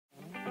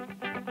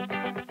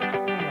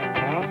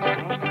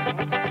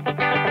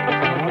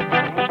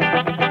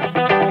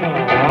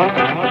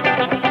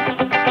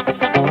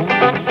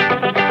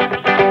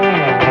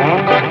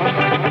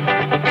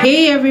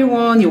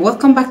everyone, you're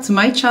welcome back to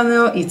my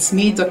channel. It's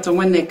me, Dr.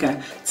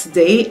 Nwanneka.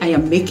 Today I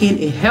am making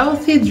a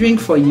healthy drink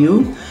for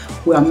you.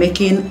 We are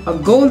making a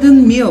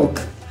golden milk.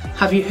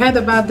 Have you heard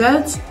about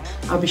that?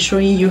 I'll be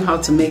showing you how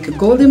to make a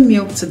golden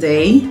milk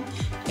today.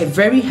 A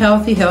very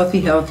healthy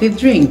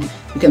drink.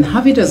 You can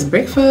have it as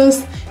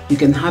breakfast. You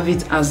can have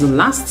it as the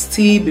last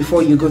tea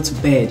before you go to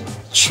bed.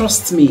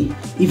 Trust me,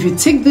 if you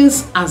take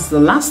this as the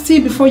last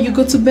tea before you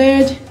go to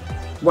bed,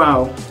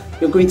 wow,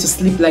 you're going to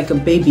sleep like a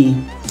baby.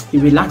 It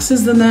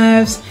relaxes the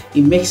nerves,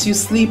 it makes you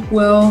sleep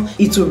well,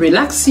 it will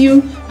relax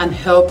you and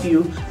help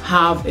you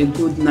have a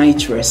good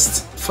night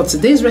rest. For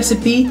today's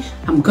recipe,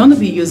 I'm gonna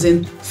be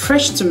using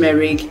fresh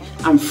turmeric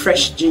and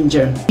fresh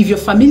ginger. If you're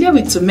familiar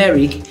with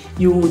turmeric,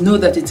 you will know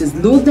that it is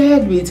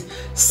loaded with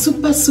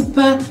super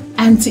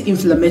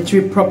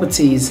anti-inflammatory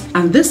properties.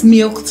 And this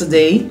milk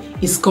today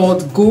is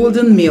called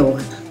golden milk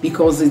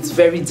because it's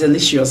very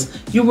delicious.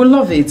 You will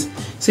love it.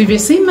 So if you're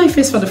seeing my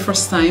face for the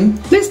first time,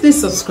 please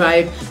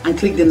subscribe and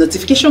click the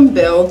notification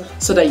bell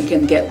so that you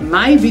can get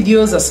my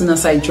videos as soon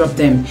as I drop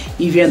them.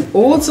 If you're an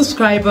old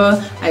subscriber,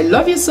 I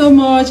love you so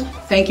much.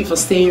 Thank you for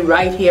staying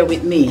right here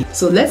with me.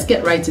 So let's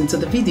get right into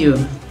the video.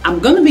 I'm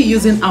gonna be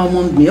using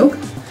almond milk.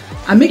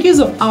 I make use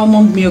of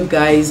almond milk,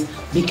 guys,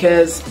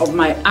 because of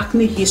my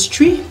acne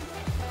history.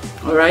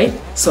 Alright,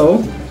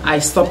 so I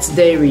stopped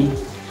dairy.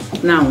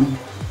 Now,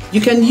 you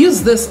can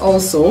use this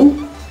also.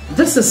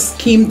 This is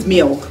skimmed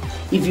milk.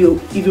 If you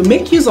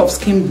make use of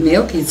skimmed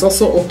milk, it's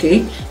also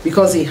okay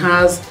because it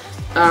has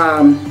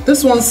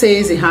this one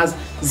says it has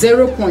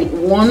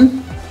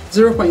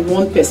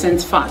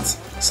 0.1% fat.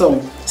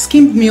 So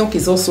skimmed milk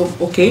is also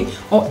okay,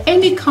 or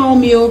any cow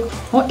milk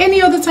or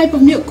any other type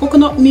of milk,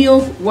 coconut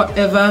milk,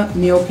 whatever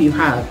milk you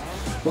have.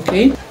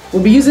 Okay,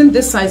 we'll be using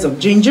this size of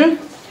ginger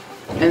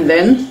and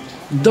then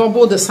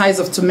double the size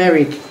of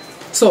turmeric.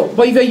 So,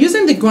 but if you're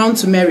using the ground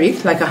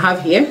turmeric like I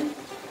have here,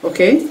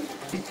 okay,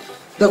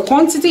 the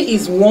quantity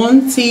is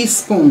 1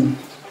 teaspoon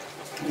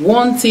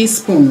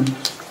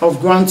of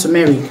ground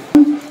turmeric.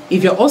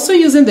 If you're also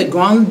using the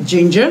ground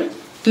ginger,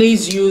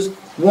 please use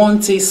 1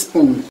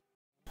 teaspoon.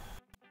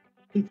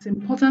 It's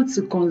important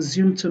to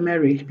consume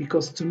turmeric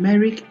because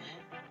turmeric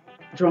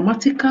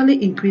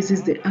dramatically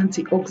increases the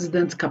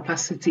antioxidant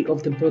capacity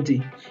of the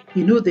body.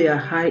 You know they are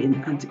high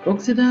in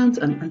antioxidants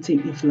and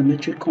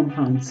anti-inflammatory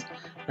compounds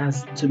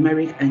as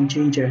turmeric and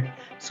ginger.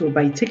 So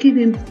by taking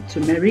in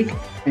turmeric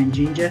and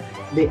ginger,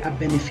 they are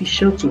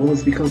beneficial to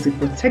us because they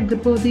protect the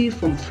body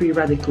from free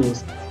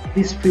radicals.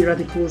 These free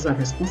radicals are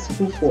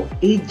responsible for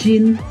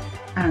aging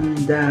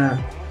and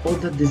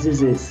other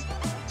diseases.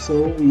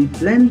 So we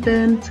blend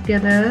them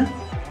together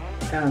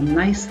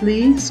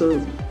nicely so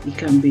we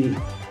can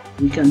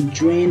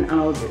drain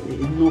out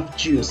enough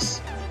juice.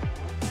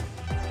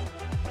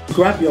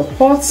 Grab your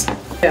pot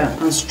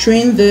and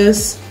strain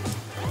this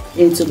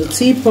into the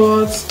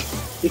teapot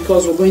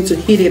because we're going to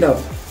heat it up.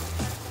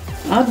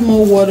 Add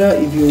more water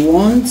if you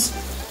want.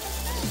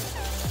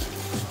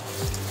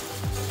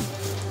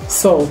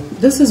 So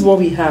this is what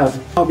we have.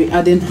 I'll be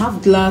adding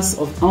half glass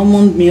of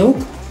almond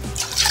milk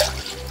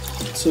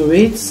to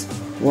it.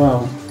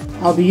 Wow.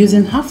 I'll be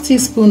using half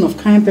teaspoon of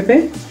cayenne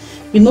pepper.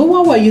 You know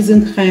why we're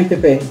using cayenne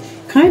pepper?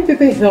 Cayenne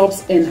pepper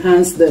helps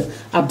enhance the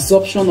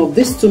absorption of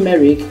this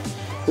turmeric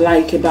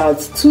like about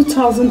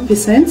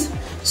 2000%.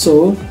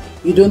 So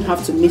you don't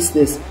have to miss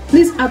this.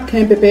 Please add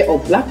cayenne pepper or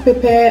black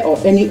pepper or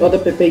any other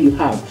pepper you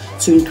have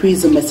to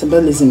increase the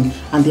metabolism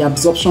and the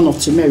absorption of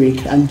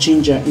turmeric and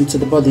ginger into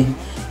the body.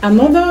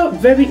 Another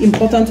very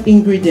important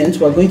ingredient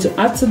we're going to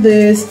add to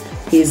this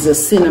is the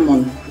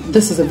cinnamon.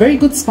 This is a very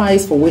good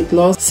spice for weight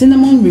loss.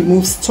 Cinnamon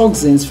removes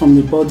toxins from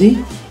the body.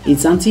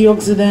 It's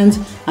antioxidant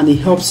and it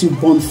helps you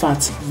burn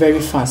fat very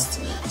fast.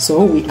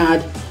 So we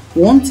add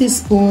 1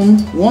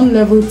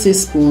 level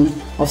teaspoon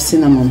of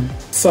cinnamon.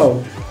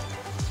 So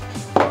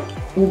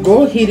we'll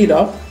go heat it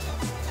up.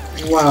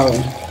 Wow.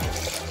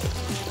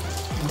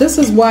 This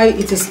is why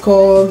it is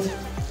called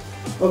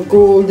a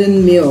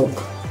golden milk.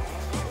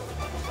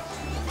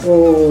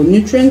 Oh,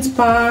 nutrient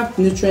packed,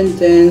 nutrient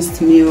dense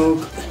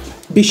milk.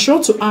 Be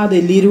sure to add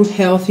a little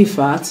healthy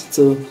fat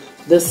to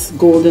this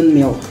golden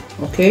milk,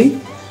 okay?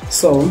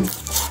 So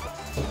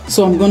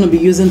I'm going to be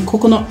using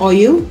coconut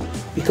oil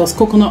because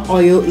coconut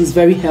oil is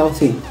very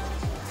healthy.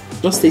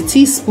 Just a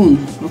teaspoon,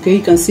 okay?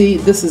 You can see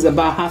this is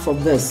about half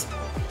of this.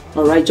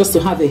 All right, just to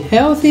have a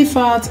healthy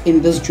fat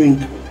in this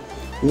drink.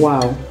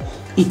 Wow,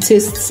 it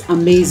tastes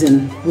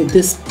amazing with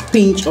this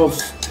pinch of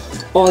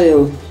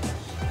oil.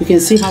 You can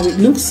see how it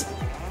looks.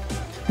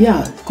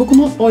 Yeah,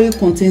 coconut oil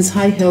contains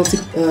high healthy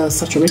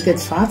saturated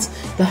fat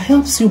that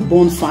helps you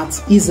burn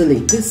fat easily.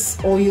 This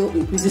oil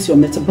increases your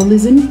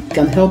metabolism,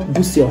 can help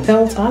boost your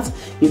health heart.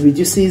 It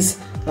reduces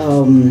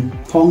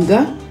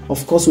hunger.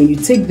 Of course, when you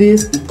take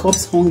this, it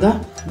curbs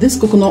hunger. This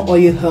coconut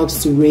oil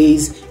helps to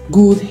raise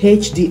good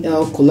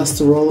HDL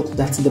cholesterol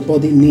that the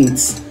body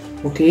needs.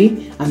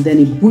 okay, and then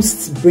it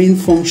boosts brain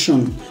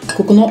function.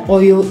 Coconut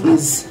oil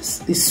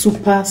is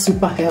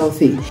super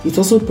healthy. It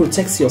also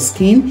protects your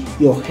skin,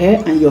 your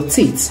hair, and your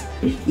teeth.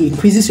 It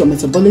increases your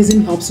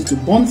metabolism, helps you to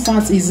burn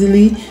fat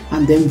easily,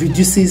 and then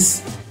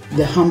reduces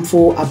the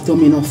harmful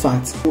abdominal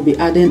fat. We'll be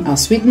adding a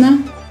sweetener,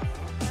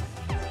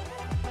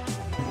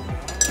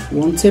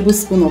 1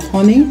 tablespoon of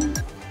honey.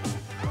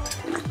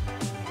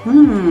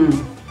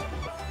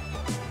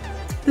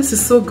 This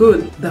is so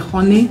good. The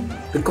honey,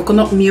 the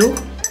coconut milk.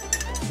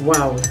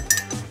 Wow.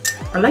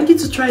 I'd like you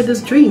to try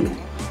this drink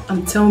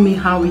and tell me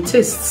how it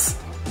tastes.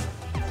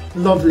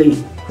 Lovely.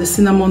 The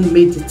cinnamon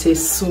made it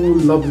taste so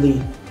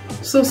lovely.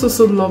 So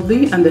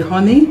lovely. And the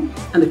honey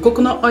and the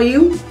coconut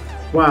oil.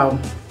 Wow.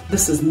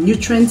 This is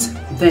nutrient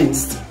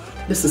dense.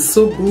 This is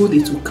so good.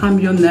 It will calm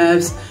your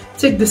nerves.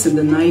 Take this in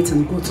the night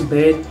and go to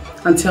bed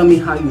and tell me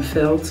how you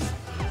felt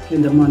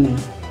in the morning.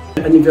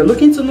 And if you're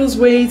looking to lose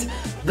weight,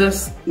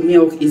 this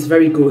milk is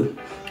very good.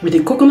 With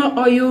the coconut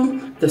oil,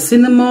 the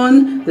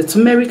cinnamon, the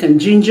turmeric and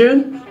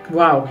ginger,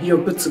 wow, you're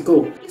good to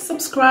go. Please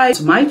subscribe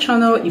to my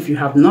channel if you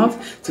have not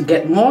to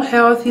get more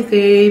healthy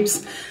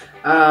tips.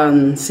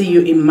 See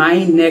you in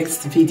my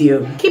next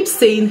video. Keep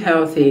staying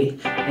healthy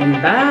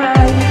and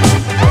bye.